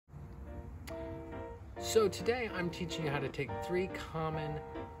So today I'm teaching you how to take 3 common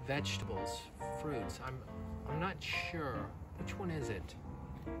vegetables, fruits. I'm not sure. Which one is it?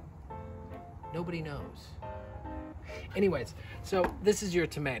 Nobody knows. Anyways, so this is your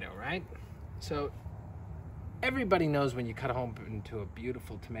tomato, right? So everybody knows when you cut open into a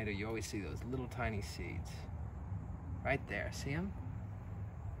beautiful tomato, you always see those little tiny seeds. Right there, see them?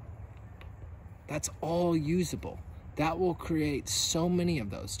 That's all usable. That will create so many of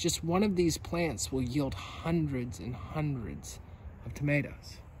those. Just one of these plants will yield hundreds and hundreds of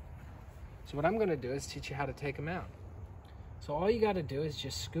tomatoes. So what I'm gonna do is teach you how to take them out. So all you gotta do is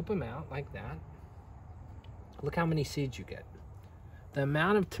just scoop them out like that. Look how many seeds you get. The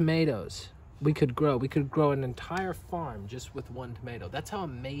amount of tomatoes we could grow an entire farm just with one tomato. That's how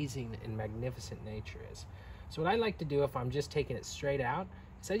amazing and magnificent nature is. So what I like to do if I'm just taking it straight out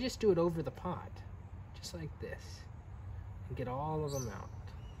is I just do it over the pot, just like this. And get all of them out,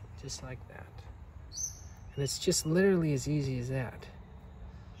 just like that. And it's just literally as easy as that.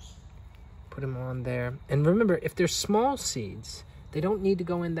 Put them on there. And remember, if they're small seeds, they don't need to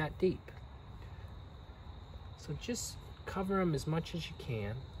go in that deep. So just cover them as much as you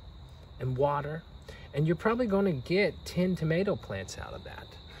can and water. And you're probably going to get 10 tomato plants out of that.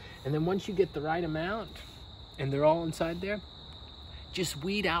 And then once you get the right amount and they're all inside there, just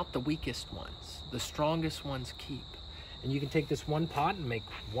weed out the weakest ones. The strongest ones keep. And you can take this one pot and make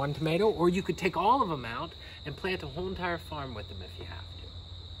one tomato, or you could take all of them out and plant a whole entire farm with them if you have to.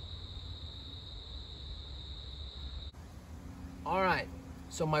 All right,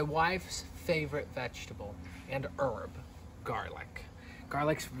 so my wife's favorite vegetable and herb, garlic.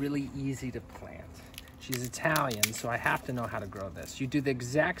 Garlic's really easy to plant. She's Italian, so I have to know how to grow this. You do the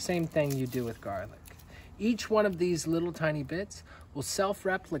exact same thing you do with garlic. Each one of these little tiny bits will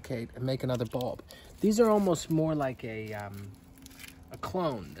self-replicate and make another bulb. These are almost more like a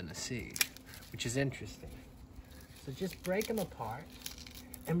clone than a seed, which is interesting. So just break them apart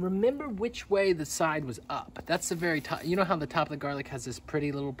and remember which way the side was up. That's the very top. You know how the top of the garlic has this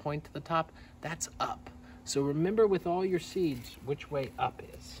pretty little point to the top? That's up. So remember with all your seeds which way up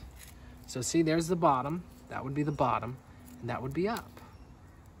is. So see, there's the bottom. That would be the bottom, and that would be up.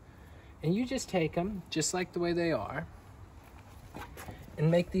 And you just take them, just like the way they are, and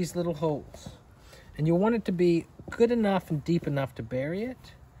make these little holes. And you want it to be good enough and deep enough to bury it.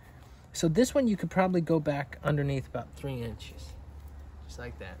 So this one you could probably go back underneath about 3 inches. Just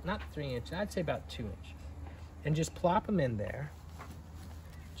like that. Not 3 inches, I'd say about 2 inches. And just plop them in there,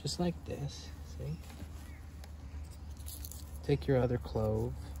 just like this, see? Take your other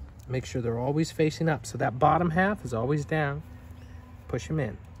clove, make sure they're always facing up. So that bottom half is always down. Push them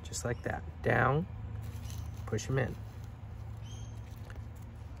in. Just like that. Down, push them in.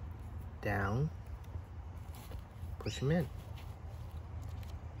 Down, push them in.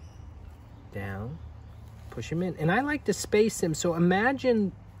 Down, push them in. And I like to space them. So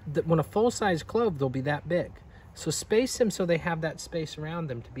imagine that when a full-size clove, they'll be that big. So space them so they have that space around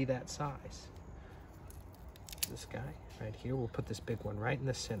them to be that size. This guy right here, we'll put this big one right in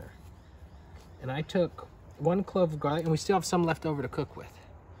the center. And I took 1 clove of garlic, and we still have some left over to cook with.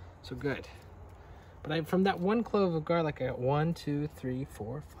 So good. But from that 1 clove of garlic, I got 1, 2, 3,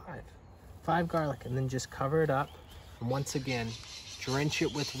 4, 5. 5 garlic, and then just cover it up. And once again, drench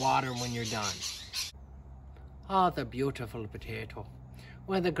it with water when you're done. Ah, the beautiful potato.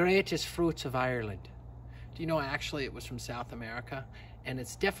 One of the greatest fruits of Ireland. Do you know, actually, it was from South America, and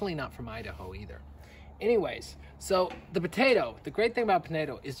it's definitely not from Idaho either. Anyways, so the potato, the great thing about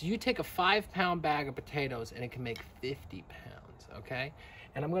potato is you take a 5-pound bag of potatoes and it can make 50 pounds, okay?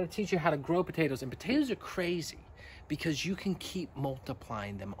 And I'm going to teach you how to grow potatoes. And potatoes are crazy because you can keep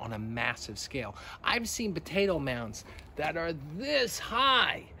multiplying them on a massive scale. I've seen potato mounds that are this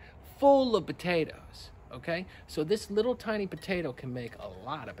high, full of potatoes, okay? So this little tiny potato can make a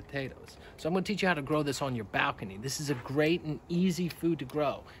lot of potatoes. So I'm going to teach you how to grow this on your balcony. This is a great and easy food to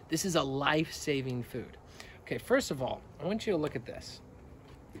grow. This is a life-saving food. Okay, first of all, I want you to look at this.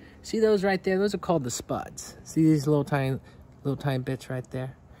 See those right there? Those are called the spuds. See these little tiny bits right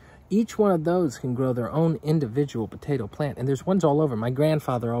there? Each one of those can grow their own individual potato plant, and there's ones all over. My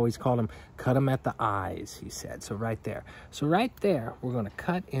grandfather always called them, cut them at the eyes, he said. So right there. So right there, we're going to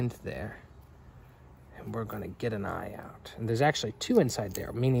cut into there, and we're going to get an eye out. And there's actually 2 inside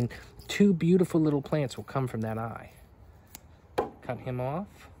there, meaning 2 beautiful little plants will come from that eye. Cut him off.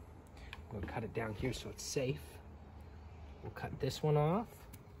 I'm going to cut it down here so it's safe. We'll cut this one off,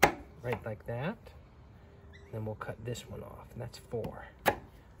 right like that. Then we'll cut this one off, and that's 4.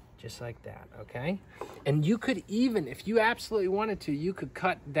 Just like that, okay? And you could even, if you absolutely wanted to, you could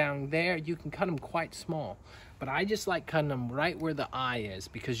cut down there. You can cut them quite small. But I just like cutting them right where the eye is,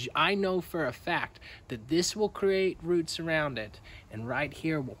 because I know for a fact that this will create roots around it, and right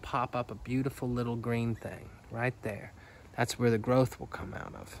here will pop up a beautiful little green thing right there. That's where the growth will come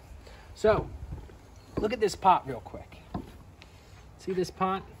out of. So, look at this pot real quick. See this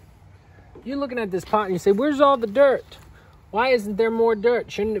pot? You're looking at this pot and you say, where's all the dirt? Why isn't there more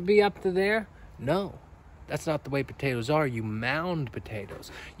dirt? Shouldn't it be up to there? No, that's not the way potatoes are. You mound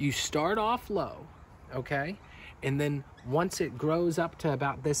potatoes. You start off low, okay? And then once it grows up to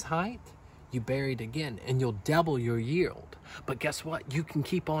about this height, you bury it again and you'll double your yield. But guess what? You can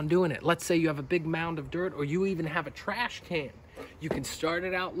keep on doing it. Let's say you have a big mound of dirt, or you even have a trash can. You can start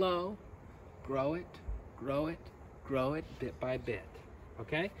it out low, grow it, grow it, grow it bit by bit,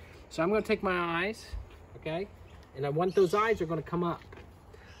 okay? So I'm gonna take my eyes, okay? And I want those eyes are gonna come up.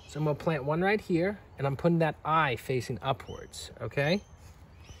 So I'm gonna plant one right here, and I'm putting that eye facing upwards, okay?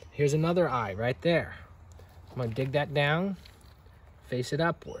 Here's another eye right there. I'm gonna dig that down, face it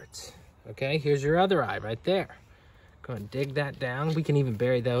upwards, okay? Here's your other eye right there. Go and dig that down. We can even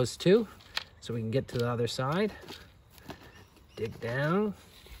bury those too, so we can get to the other side. Dig down,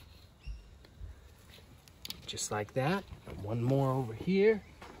 just like that. And one more over here.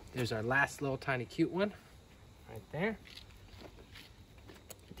 There's our last little tiny cute one. Right there.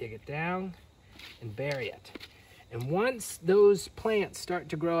 Dig it down and bury it. And once those plants start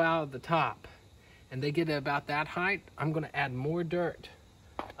to grow out of the top and they get to about that height, I'm going to add more dirt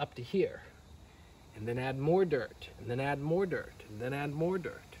up to here. And then add more dirt, and then add more dirt, and then add more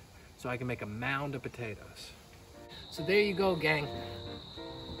dirt. So I can make a mound of potatoes. So there you go, gang.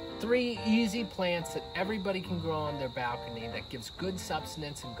 3 easy plants that everybody can grow on their balcony that gives good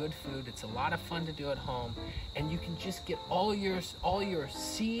substance and good food. It's a lot of fun to do at home, and you can just get all your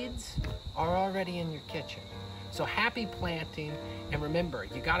seeds are already in your kitchen. So happy planting, and remember,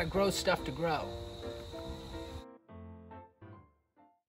 you gotta grow stuff to grow.